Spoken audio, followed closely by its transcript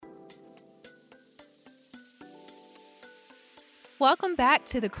Welcome back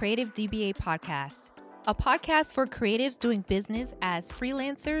to the Creative DBA Podcast, a podcast for creatives doing business as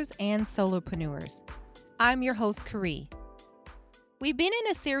freelancers and solopreneurs. I'm your host, Karee. We've been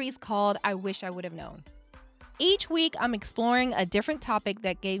in a series called I Wish I Would Have Known. Each week, I'm exploring a different topic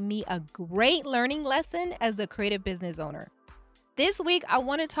that gave me a great learning lesson as a creative business owner. This week, I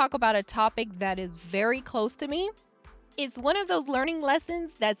want to talk about a topic that is very close to me. It's one of those learning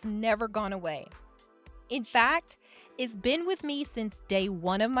lessons that's never gone away. In fact, it's been with me since day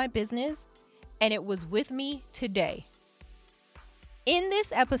one of my business, and it was with me today. In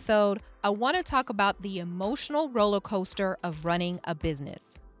this episode, I want to talk about the emotional roller coaster of running a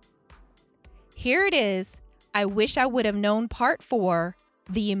business. Here it is. I wish I would have known part 4,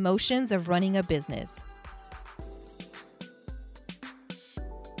 the emotions of running a business.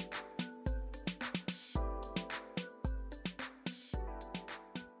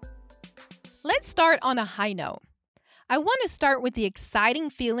 Let's start on a high note. I want to start with the exciting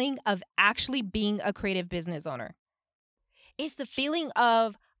feeling of actually being a creative business owner. It's the feeling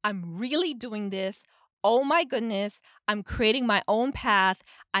of, I'm really doing this. Oh my goodness, I'm creating my own path.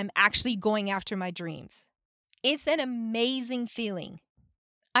 I'm actually going after my dreams. It's an amazing feeling.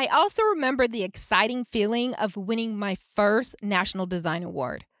 I also remember the exciting feeling of winning my first National Design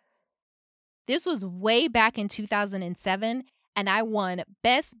Award. This was way back in 2007, and I won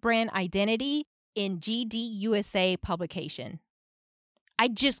Best Brand Identity in GD USA publication. I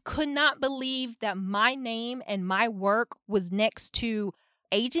just could not believe that my name and my work was next to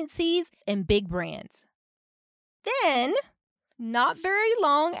agencies and big brands. Then, not very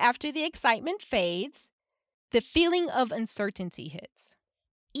long after the excitement fades, the feeling of uncertainty hits.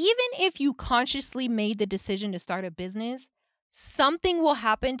 Even if you consciously made the decision to start a business, something will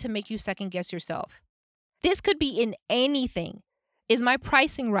happen to make you second guess yourself. This could be in anything. Is my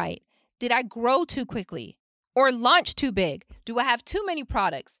pricing right? Did I grow too quickly? Or launch too big? Do I have too many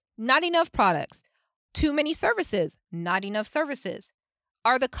products? Not enough products. Too many services? Not enough services.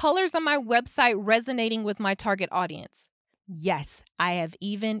 Are the colors on my website resonating with my target audience? Yes, I have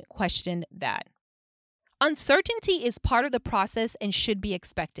even questioned that. Uncertainty is part of the process and should be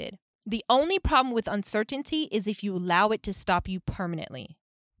expected. The only problem with uncertainty is if you allow it to stop you permanently.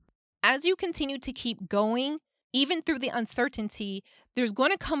 As you continue to keep going, even through the uncertainty, there's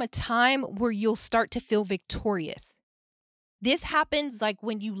going to come a time where you'll start to feel victorious. This happens like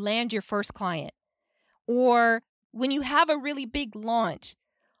when you land your first client or when you have a really big launch.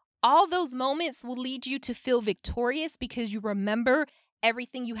 All those moments will lead you to feel victorious because you remember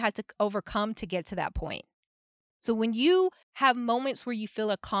everything you had to overcome to get to that point. So when you have moments where you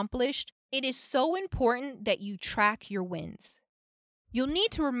feel accomplished, it is so important that you track your wins. You'll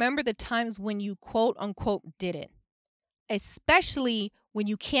need to remember the times when you quote unquote did it, especially when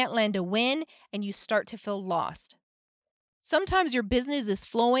you can't land a win and you start to feel lost. Sometimes your business is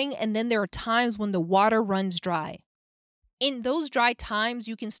flowing and then there are times when the water runs dry. In those dry times,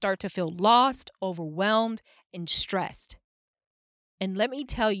 you can start to feel lost, overwhelmed, and stressed. And let me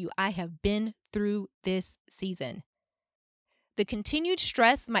tell you, I have been through this season. The continued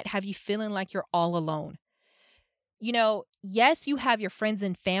stress might have you feeling like you're all alone. Yes, you have your friends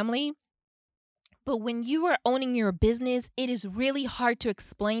and family, but when you are owning your business, it is really hard to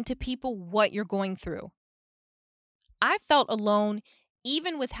explain to people what you're going through. I felt alone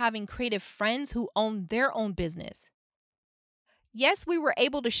even with having creative friends who own their own business. Yes, we were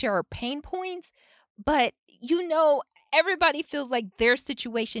able to share our pain points, but everybody feels like their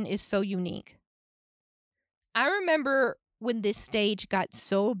situation is so unique. I remember when this stage got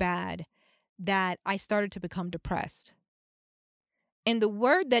so bad that I started to become depressed. And the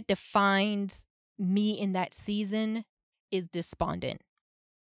word that defines me in that season is despondent.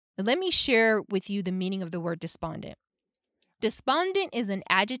 Let me share with you the meaning of the word despondent. Despondent is an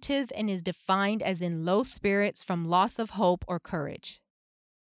adjective and is defined as in low spirits from loss of hope or courage.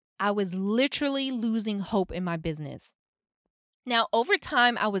 I was literally losing hope in my business. Now, over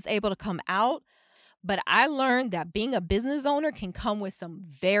time, I was able to come out, but I learned that being a business owner can come with some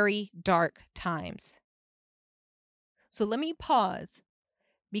very dark times. So let me pause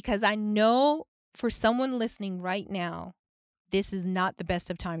because I know for someone listening right now, this is not the best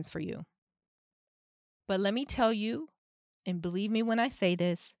of times for you. But let me tell you, and believe me when I say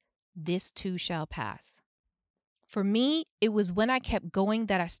this too shall pass. For me, it was when I kept going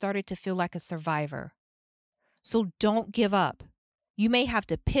that I started to feel like a survivor. So don't give up. You may have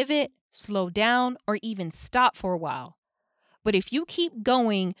to pivot, slow down, or even stop for a while. But if you keep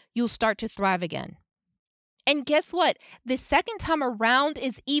going, you'll start to thrive again. And guess what? The second time around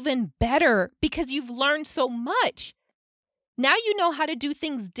is even better because you've learned so much. Now you know how to do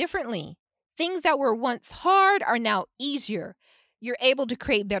things differently. Things that were once hard are now easier. You're able to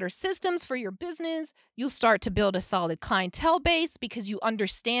create better systems for your business. You'll start to build a solid clientele base because you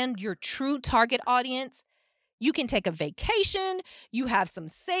understand your true target audience. You can take a vacation. You have some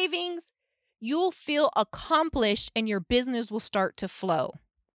savings. You'll feel accomplished and your business will start to flow.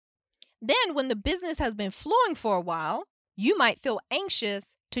 Then, when the business has been flowing for a while, you might feel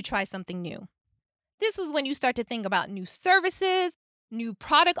anxious to try something new. This is when you start to think about new services, new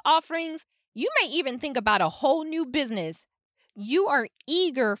product offerings. You may even think about a whole new business. You are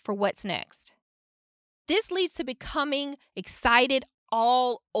eager for what's next. This leads to becoming excited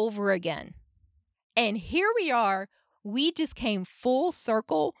all over again. And here we are. We just came full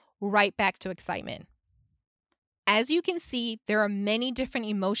circle right back to excitement. As you can see, there are many different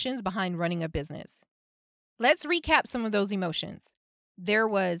emotions behind running a business. Let's recap some of those emotions. There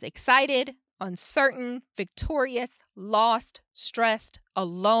was excited, uncertain, victorious, lost, stressed,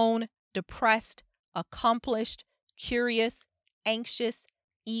 alone, depressed, accomplished, curious, anxious,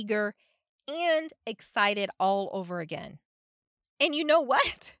 eager, and excited all over again. And you know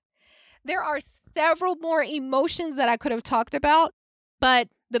what? There are several more emotions that I could have talked about, but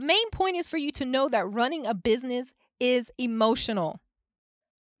the main point is for you to know that running a business is emotional.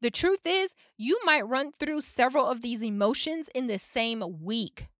 The truth is, you might run through several of these emotions in the same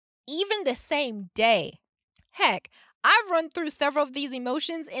week, even the same day. Heck, I've run through several of these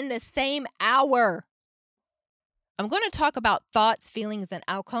emotions in the same hour. I'm going to talk about thoughts, feelings, and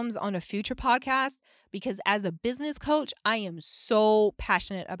outcomes on a future podcast because as a business coach, I am so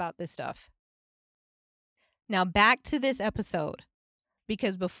passionate about this stuff. Now back to this episode,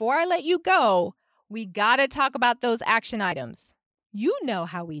 because before I let you go, we got to talk about those action items. You know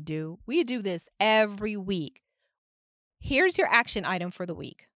how we do. We do this every week. Here's your action item for the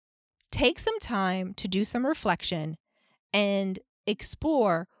week. Take some time to do some reflection and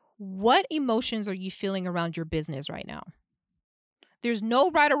explore what emotions are you feeling around your business right now. There's no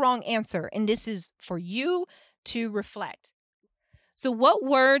right or wrong answer, and this is for you to reflect. So what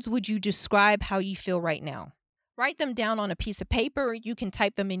words would you describe how you feel right now? Write them down on a piece of paper. You can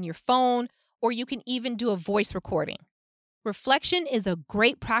type them in your phone, or you can even do a voice recording. Reflection is a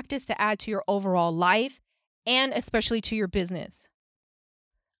great practice to add to your overall life and especially to your business.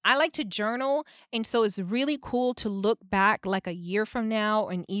 I like to journal, and so it's really cool to look back like a year from now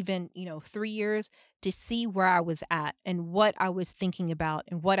and even, 3 years to see where I was at and what I was thinking about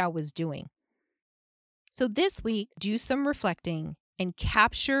and what I was doing. So this week, do some reflecting and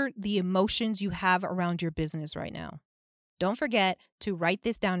capture the emotions you have around your business right now. Don't forget to write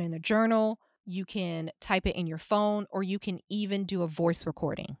this down in a journal. You can type it in your phone, or you can even do a voice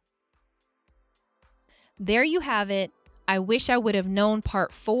recording. There you have it. I wish I would have known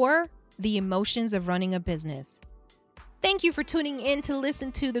part 4, the emotions of running a business. Thank you for tuning in to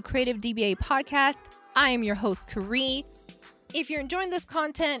listen to the Creative DBA podcast. I am your host, Karee. If you're enjoying this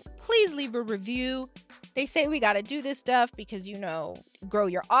content, please leave a review. They say we got to do this stuff because, grow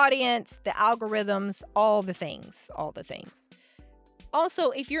your audience, the algorithms, all the things.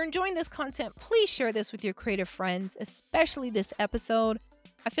 Also, if you're enjoying this content, please share this with your creative friends, especially this episode.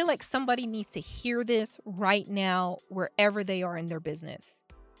 I feel like somebody needs to hear this right now, wherever they are in their business.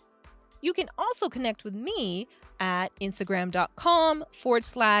 You can also connect with me at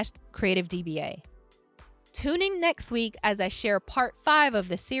instagram.com/creativedba. Tune in next week as I share part 5 of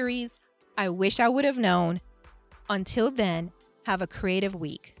the series, I Wish I Would Have Known. Until then, have a creative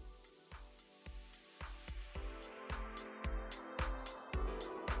week.